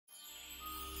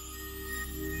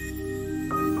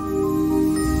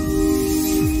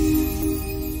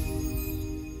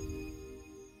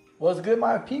What's good,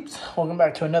 my peeps? Welcome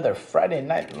back to another Friday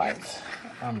Night Lights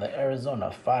on the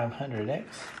Arizona 500X.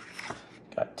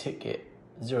 Got ticket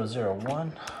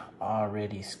 001.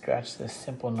 Already scratched this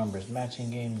simple numbers matching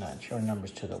game, not your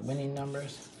numbers to the winning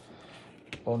numbers.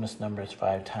 Bonus numbers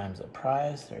 5 times the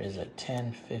prize. There is a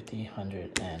 10, 50,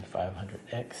 100, and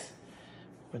 500X,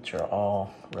 which are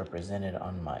all represented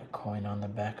on my coin on the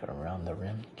back around the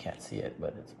rim. You can't see it,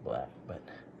 but it's black, but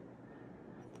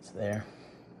it's there.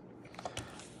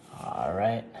 All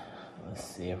right, let's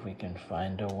see if we can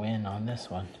find a win on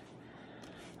this one.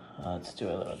 Let's do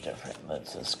it a little different.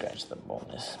 Let's just scratch the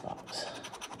bonus box.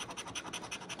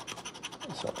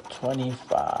 So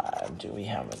 25, do we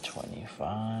have a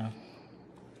 25?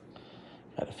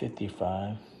 Got a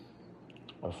 55,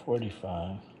 a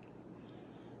 45,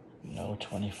 no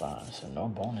 25, so no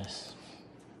bonus.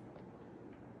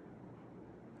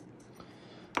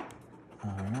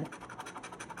 All right.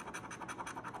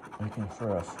 Looking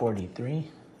for a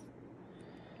 43.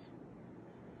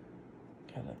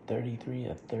 Got a 33,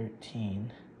 a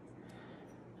 13,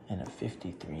 and a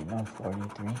 53. No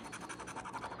 43.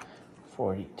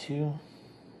 42.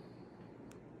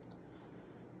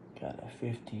 Got a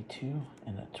 52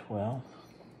 and a 12.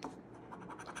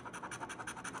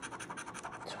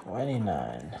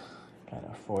 29. Got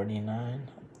a 49,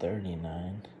 a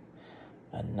 39,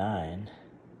 a 9,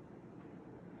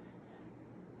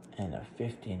 and a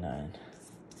 59.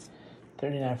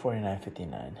 39, 49,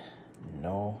 59.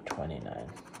 No 29.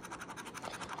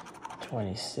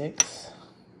 26.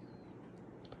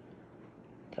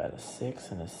 Got a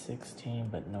 6 and a 16,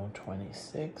 but no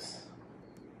 26.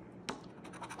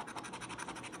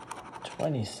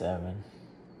 27.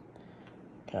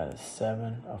 Got a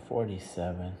 7, a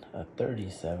 47, a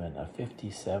 37, a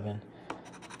 57,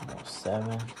 no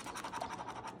 7.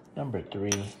 Number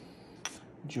 3.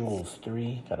 Jules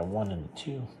 3, got a 1 and a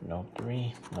 2, no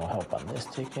 3, no help on this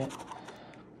ticket.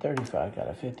 35, got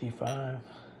a 55,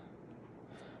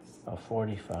 a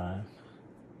 45,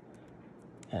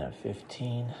 and a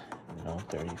 15, no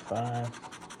 35.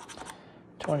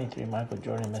 23, Michael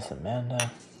Jordan, Miss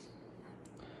Amanda.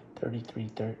 33,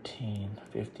 13,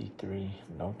 53,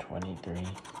 no 23.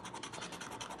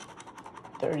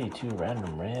 32,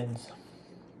 random reds.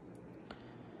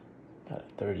 Got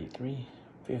a 33.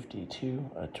 52,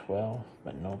 a 12,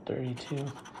 but no 32.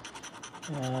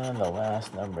 And the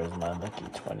last number is my lucky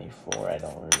 24. I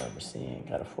don't remember seeing.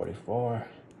 Got a 44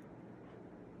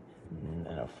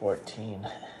 and a 14.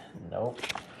 Nope.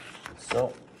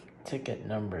 So, ticket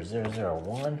number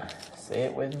 001, say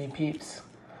it with me, peeps,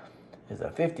 is a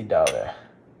 $50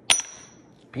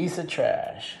 piece of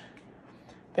trash.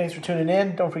 Thanks for tuning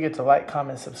in. Don't forget to like,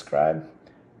 comment, subscribe.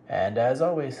 And as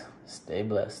always, stay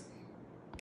blessed.